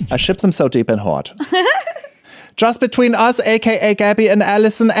them. I ship them so deep and hard. Just between us, aka Gaby and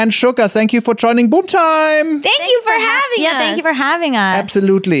Allison and Sugar, thank you for joining Boom Time. Thank you for having us. Yeah, thank you for having us.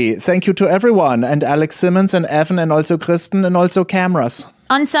 Absolutely. Thank you to everyone. And Alex Simmons and Evan and also Kristen and also cameras.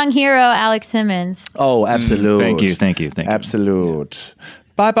 Unsung hero, Alex Simmons. Oh, absolute. Thank you. Absolute.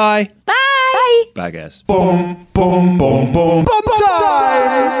 Bye-bye. Bye. Bye, guys. Boom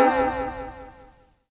time.